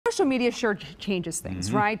Social media sure changes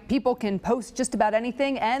things, right? People can post just about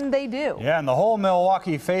anything, and they do. Yeah, and the Whole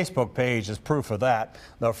Milwaukee Facebook page is proof of that.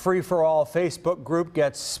 The free-for-all Facebook group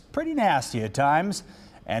gets pretty nasty at times,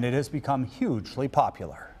 and it has become hugely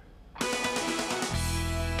popular.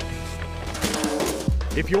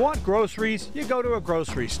 If you want groceries, you go to a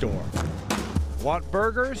grocery store. Want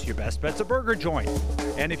burgers? Your best bet's a burger joint.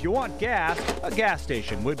 And if you want gas, a gas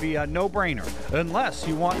station would be a no-brainer, unless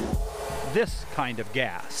you want this kind of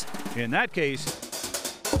gas. In that case,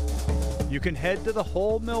 you can head to the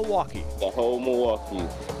Whole Milwaukee. The Whole Milwaukee.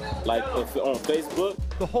 Like if on Facebook.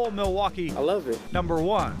 The Whole Milwaukee. I love it.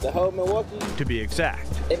 #1. The Whole Milwaukee. To be exact.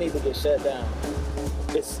 It needs to get shut down.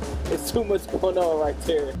 It's too much going on right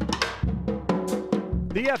there.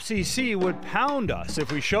 The FCC would pound us if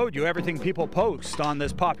we showed you everything people post on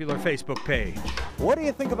this popular Facebook page. What do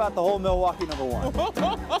you think about the Whole Milwaukee #1?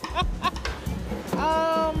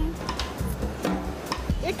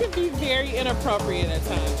 It could be very inappropriate at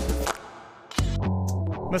times.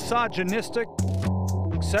 Misogynistic,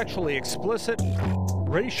 sexually explicit,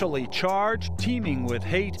 racially charged, teeming with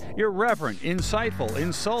hate, irreverent, insightful,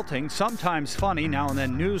 insulting, sometimes funny, now and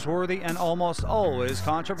then newsworthy, and almost always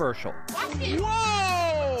controversial.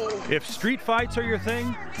 Whoa! If street fights are your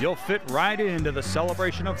thing, you'll fit right into the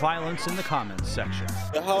celebration of violence in the comments section.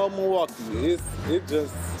 The Whole Milwaukee,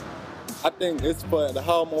 I think it's for the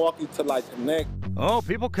Whole Milwaukee to like connect. Oh,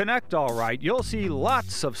 people connect all right. You'll see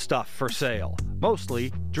lots of stuff for sale,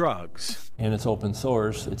 mostly drugs. And it's open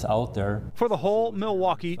source, it's out there. For the Whole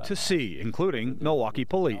Milwaukee to see, including Milwaukee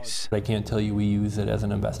Police. I can't tell you we use it as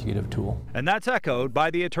an investigative tool. And that's echoed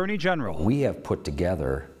by the Attorney General. We have put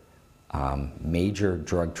together major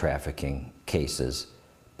drug trafficking cases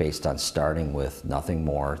based on starting with nothing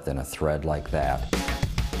more than a thread like that.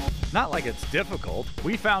 Not like it's difficult.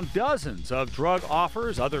 We found dozens of drug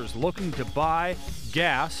offers, others looking to buy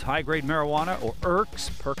gas, high-grade marijuana, or ERCs,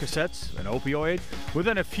 Percocets, an opioid.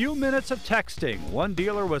 Within a few minutes of texting, one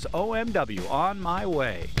dealer was OMW, on my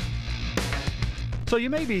way. So you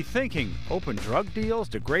may be thinking, open drug deals,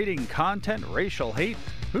 degrading content, racial hate?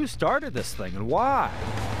 Who started this thing and why?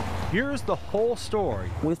 Here's the whole story.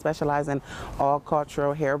 We specialize in all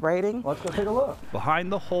cultural hair braiding. Let's go take a look. Behind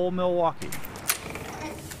the Whole Milwaukee.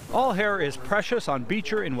 All Hair is Precious on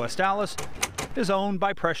Beecher in West Allis, is owned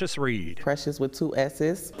by Precious Reed. Precious with 2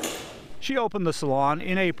 S's. She opened the salon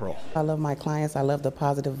in April. I love my clients. I love the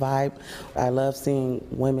positive vibe. I love seeing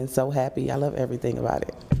women so happy. I love everything about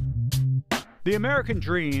it. The American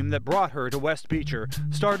dream that brought her to West Beecher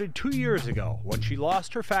started 2 years ago when she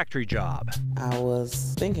lost her factory job. I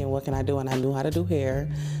was thinking, what can I do? And I knew how to do hair.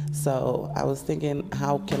 So I was thinking,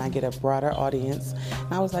 how can I get a broader audience?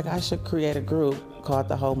 And I was like, I should create a group called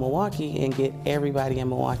the Whole Milwaukee and get everybody in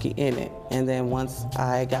Milwaukee in it. And then once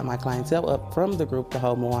I got my clientele up from the group, the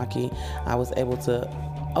Whole Milwaukee, I was able to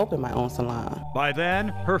open my own salon. By then,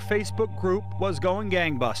 her Facebook group was going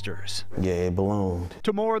gangbusters. Yeah, it ballooned.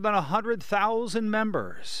 To more than 100,000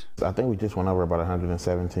 members. I think we just went over about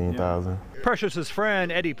 117,000. Yeah. Precious's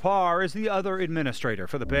friend Eddie Parr is the other administrator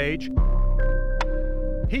for the page.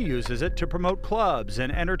 He uses it to promote clubs and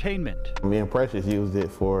entertainment. Me and Precious used it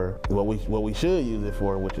for what we should use it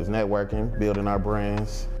for, which is networking, building our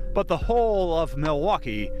brands. But the whole of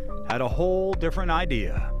Milwaukee had a whole different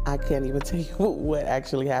idea. I can't even tell you what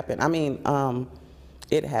actually happened. I mean,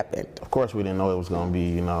 it happened. Of course, we didn't know it was going to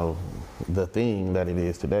be, the thing that it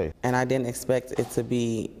is today. And I didn't expect it to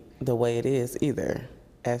be the way it is either,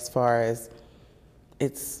 as far as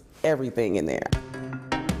it's everything in there.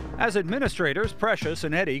 As administrators, Precious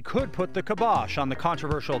and Eddie could put the kibosh on the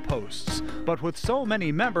controversial posts. But with so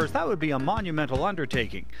many members, that would be a monumental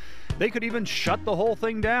undertaking. They could even shut the whole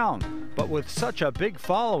thing down. But with such a big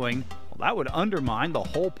following, well, that would undermine the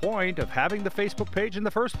whole point of having the Facebook page in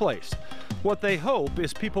the first place. What they hope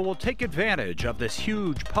is people will take advantage of this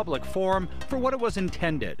huge public forum for what it was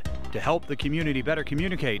intended, to help the community better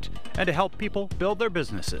communicate and to help people build their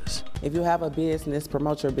businesses. If you have a business,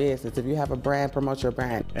 promote your business. If you have a brand, promote your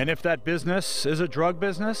brand. And if that business is a drug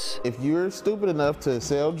business? If you're stupid enough to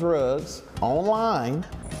sell drugs online,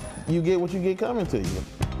 you get what you get coming to you.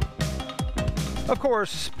 Of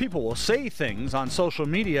course, people will say things on social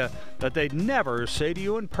media that they'd never say to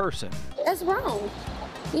you in person. That's wrong.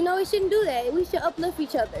 We shouldn't do that. We should uplift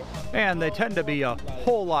each other. And they tend to be a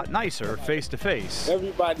whole lot nicer face-to-face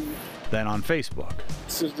Everybody than on Facebook.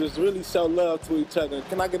 should just really show love to each other.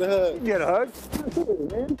 Can I get a hug? You get a hug?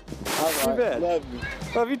 Man. All right. Love you.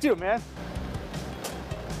 Love you too, man.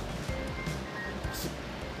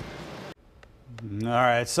 All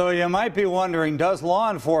right, so you might be wondering, does law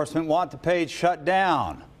enforcement want the page shut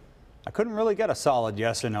down? I couldn't really get a solid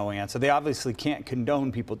yes or no answer. They obviously can't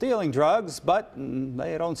condone people dealing drugs, but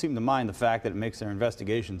they don't seem to mind the fact that it makes their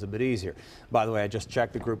investigations a bit easier. By the way, I just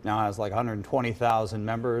checked, the group now has like 120,000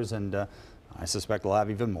 members, and I suspect they'll have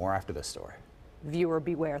even more after this story. Viewer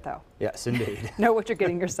beware, though. Yes, indeed. Know what you're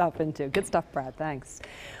getting yourself into. Good stuff, Brad. Thanks.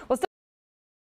 Well,